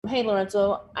Hey,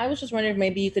 Lorenzo, I was just wondering if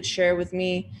maybe you could share with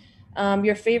me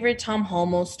your favorite Tom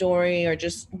Homo story or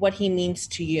just what he means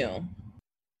to you.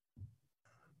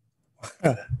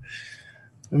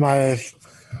 My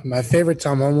my favorite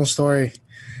Tom Homo story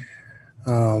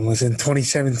was in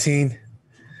 2017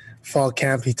 fall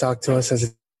camp. He talked to us as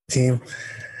a team,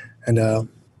 and the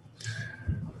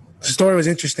story was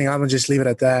interesting. I'm gonna just leave it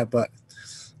at that. But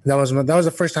that was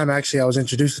the first time actually I was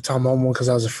introduced to Tom Homo because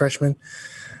I was a freshman.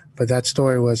 But that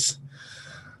story was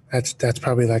that's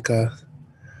probably like an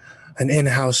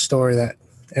in-house story that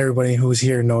everybody who's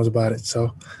here knows about it. So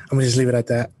I'm gonna just leave it at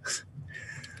that.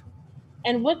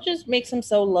 And what just makes him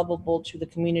so lovable to the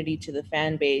community, to the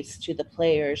fan base, to the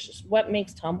players? Just what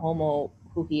makes Tom Homo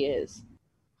who he is?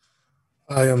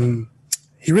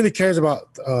 He really cares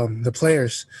about the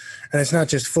players, and it's not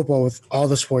just football. With all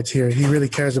the sports here, he really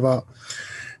cares about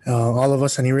all of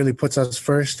us, and he really puts us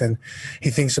first. And he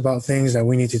thinks about things that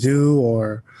we need to do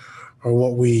or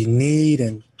what we need,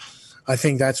 and I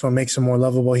think that's what makes him more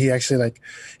lovable. He actually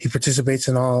he participates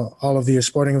in all of the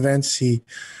sporting events. He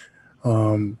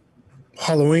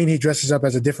Halloween, he dresses up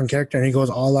as a different character and he goes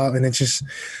all out, and it just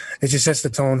sets the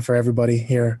tone for everybody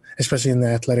here, especially in the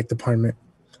athletic department.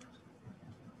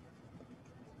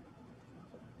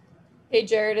 Hey,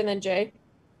 Jared, and then Jay.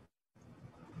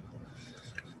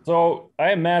 So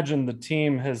I imagine the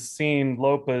team has seen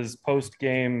Lopa's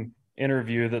post-game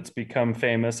interview that's become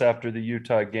famous after the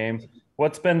Utah game.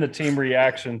 What's been the team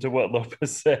reaction to what Lopa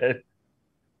said?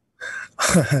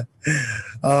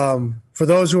 For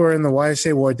those who are in the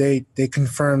YSA ward, they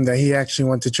confirmed that he actually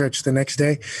went to church the next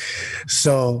day.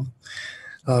 So,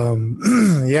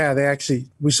 yeah,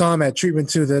 we saw him at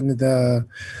treatment too the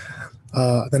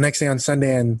next day on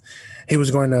Sunday, and he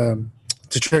was going to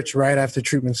church right after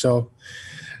treatment. So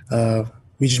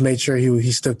we just made sure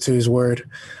he stuck to his word.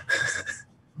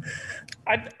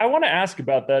 I want to ask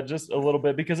about that just a little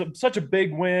bit because it's such a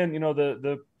big win.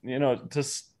 The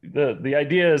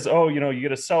idea is, you get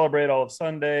to celebrate all of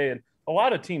Sunday, and a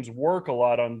lot of teams work a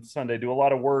lot on Sunday, do a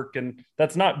lot of work, and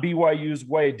that's not BYU's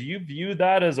way. Do you view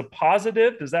that as a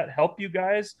positive? Does that help you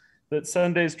guys that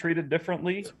Sunday's treated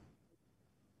differently?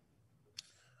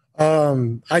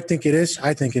 I think it is.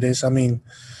 I mean,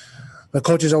 the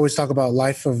coaches always talk about a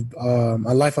life of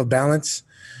balance,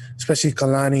 especially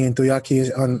Kalani and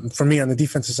Tuyaki. For me, on the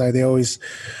defensive side, they always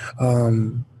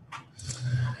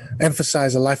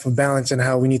emphasize a life of balance and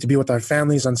how we need to be with our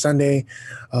families on Sunday.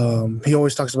 He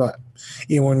always talks about,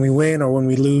 when we win or when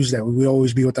we lose, that we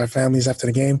always be with our families after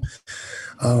the game.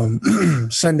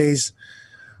 Sundays,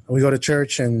 we go to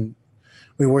church and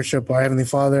we worship our Heavenly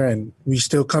Father, and we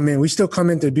still come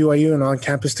into BYU and on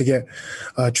campus to get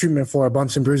treatment for our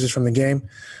bumps and bruises from the game.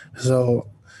 So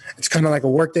it's kind of like a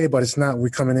work day, but it's not. We're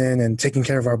coming in and taking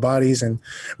care of our bodies and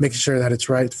making sure that it's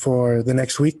right for the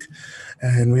next week.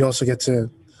 And we also get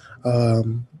to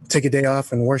take a day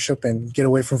off and worship and get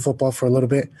away from football for a little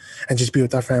bit and just be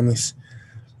with our families.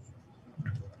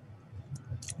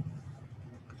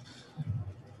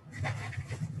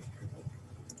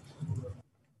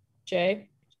 Jay,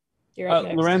 you're up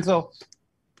next. Lorenzo,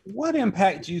 what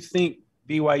impact do you think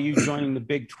BYU joining the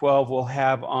Big 12 will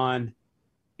have on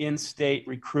in-state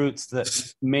recruits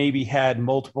that maybe had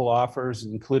multiple offers,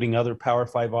 including other Power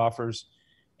 5 offers?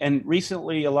 And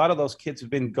recently, a lot of those kids have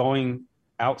been going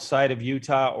outside of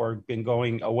Utah or been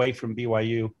going away from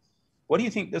BYU. What do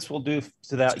you think this will do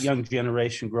to that young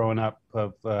generation growing up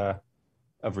of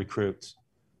recruits?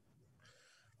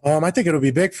 I think it'll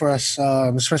be big for us,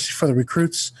 especially for the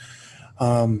recruits.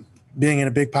 Being in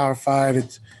a big Power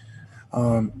 5,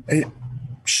 it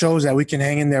shows that we can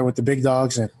hang in there with the big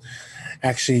dogs and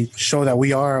actually show that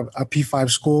we are a P5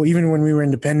 school. Even when we were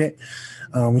independent,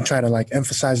 we try to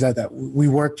emphasize that we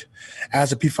worked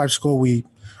as a P5 school.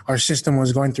 Our system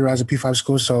was going through as a P5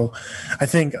 school. So I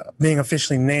think being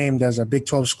officially named as a Big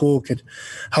 12 school could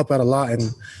help out a lot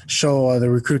and show the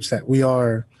recruits that we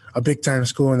are a big time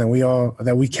school and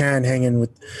that we can hang in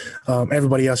with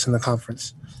everybody else in the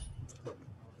conference.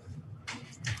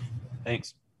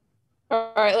 Thanks.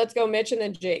 All right, let's go Mitch and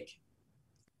then Jake.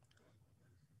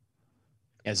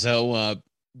 Yeah, so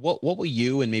what will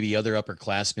you and maybe other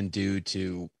upperclassmen do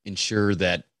to ensure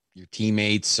that your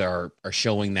teammates are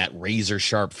showing that razor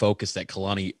sharp focus that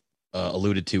Kalani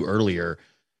alluded to earlier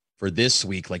for this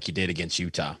week, like you did against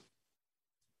Utah?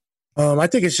 I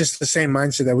think it's just the same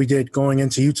mindset that we did going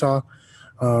into Utah.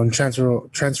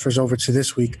 Transfers over to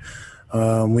this week.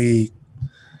 We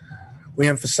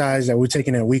emphasize that we're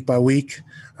taking it week by week,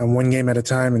 one game at a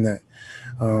time, and that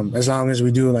as long as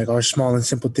we do our small and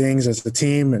simple things as a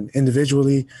team and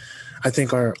individually, I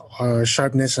think our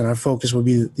sharpness and our focus will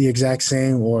be the exact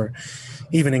same or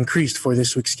even increased for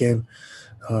this week's game.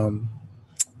 I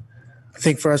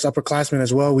think for us upperclassmen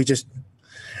as well,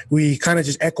 we kind of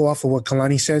just echo off of what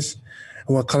Kalani says.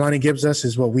 And what Kalani gives us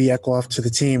is what we echo off to the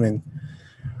team. And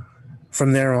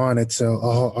from there on, it's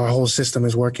our whole system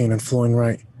is working and flowing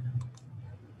right.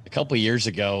 A couple of years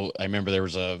ago, I remember there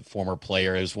was a former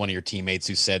player, it was one of your teammates,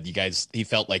 who said he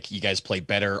felt like you guys play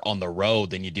better on the road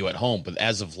than you do at home. But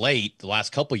as of late, the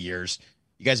last couple of years,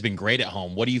 you guys have been great at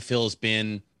home. What do you feel has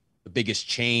been the biggest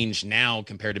change now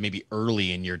compared to maybe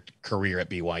early in your career at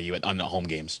BYU on the home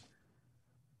games?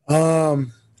 I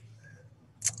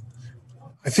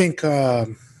think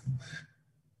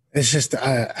it's just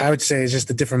I would say it's just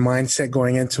a different mindset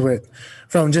going into it,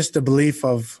 from just the belief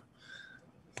of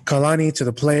Kalani to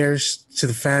the players to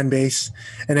the fan base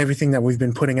and everything that we've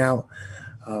been putting out.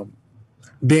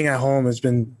 Being at home has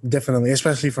been definitely,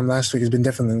 especially from last week, has been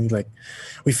definitely like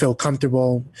we feel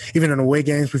comfortable. Even in away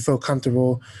games, we feel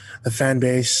comfortable. The fan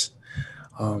base,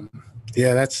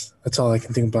 that's all I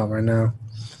can think about right now.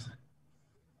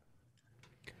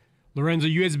 Lorenzo,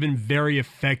 you guys have been very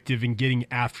effective in getting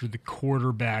after the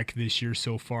quarterback this year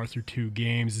so far through 2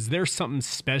 games. Is there something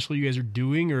special you guys are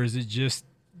doing, or is it just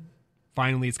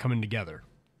finally it's coming together?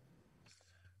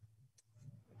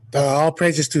 All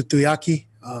praises to Tuyaki.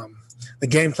 The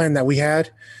game plan that we had,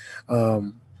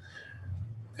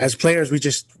 as players, we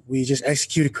just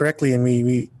executed correctly, and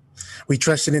we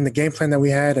trusted in the game plan that we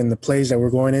had and the plays that we're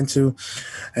going into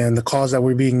and the calls that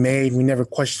were being made. We never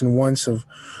questioned once of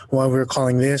why we were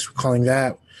calling this, we're calling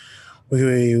that.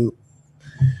 We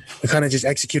kind of just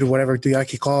executed whatever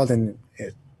Tuyaki called, and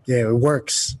it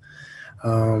works.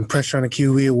 Pressure on the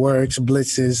QE, it works.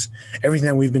 Blitzes, everything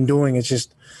that we've been doing, it's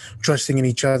just trusting in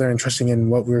each other and trusting in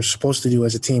what we're supposed to do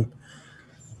as a team.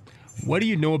 What do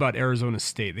you know about Arizona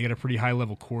State? They got a pretty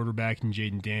high-level quarterback in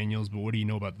Jaden Daniels, but what do you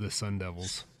know about the Sun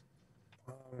Devils?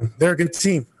 They're a good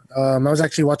team. I was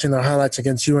actually watching their highlights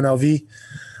against UNLV.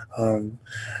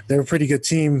 They're a pretty good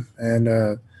team, and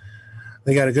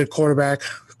they got a good quarterback.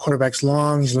 Quarterback's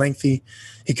long, he's lengthy,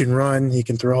 he can run, he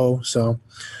can throw. So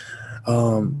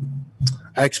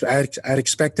I'd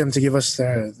expect them to give us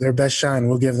their best shot, and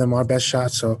we'll give them our best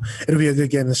shot. So it'll be a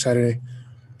good game this Saturday.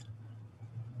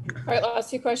 All right,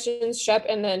 last 2 questions, Shep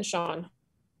and then Sean.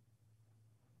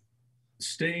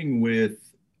 Staying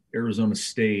with Arizona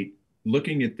State,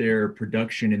 looking at their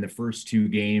production in the first 2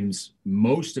 games,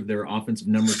 most of their offensive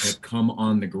numbers have come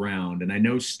on the ground. And I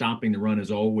know stopping the run is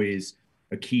always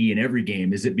a key in every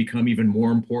game. Has it become even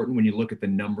more important when you look at the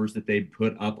numbers that they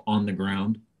put up on the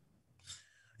ground?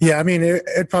 Yeah, I mean,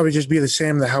 it'd probably just be the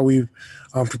same that how we've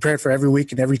prepared for every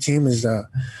week and every team is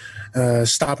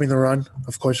stopping the run,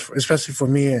 of course, especially for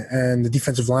me and the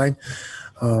defensive line.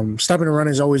 Stopping the run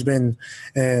has always been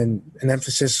an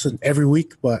emphasis every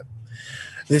week, but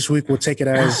this week we'll take it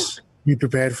as we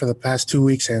prepared for the past 2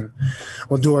 weeks, and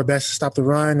we'll do our best to stop the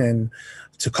run and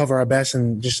to cover our best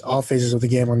in just all phases of the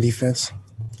game on defense.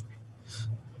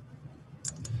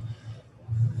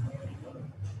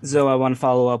 Zoe, I want to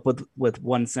follow up with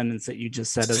one sentence that you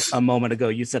just said a moment ago.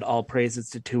 You said all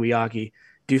praises to Tuiaki.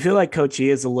 Do you feel like Coach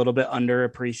E is a little bit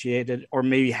underappreciated, or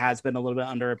maybe has been a little bit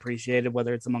underappreciated,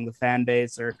 whether it's among the fan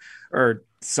base or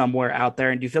somewhere out there?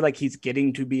 And do you feel like he's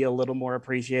getting to be a little more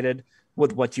appreciated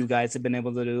with what you guys have been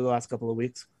able to do the last couple of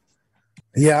weeks?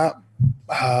 Yeah,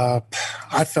 I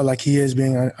feel like he is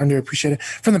being underappreciated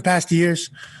from the past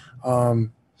years.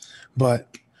 But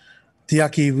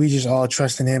Tuyaki, we just all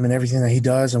trust in him and everything that he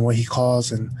does and what he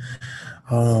calls. And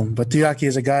but Tuyaki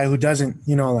is a guy who doesn't,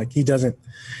 he doesn't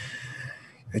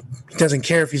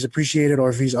care if he's appreciated or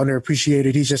if he's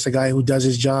underappreciated. He's just a guy who does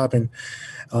his job, and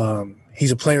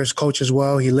he's a player's coach as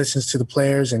well. He listens to the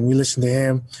players, and we listen to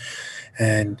him.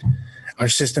 And our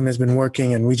system has been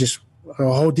working, and our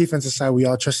whole defensive side, we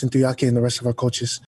all trust in Tuyaki and the rest of our coaches.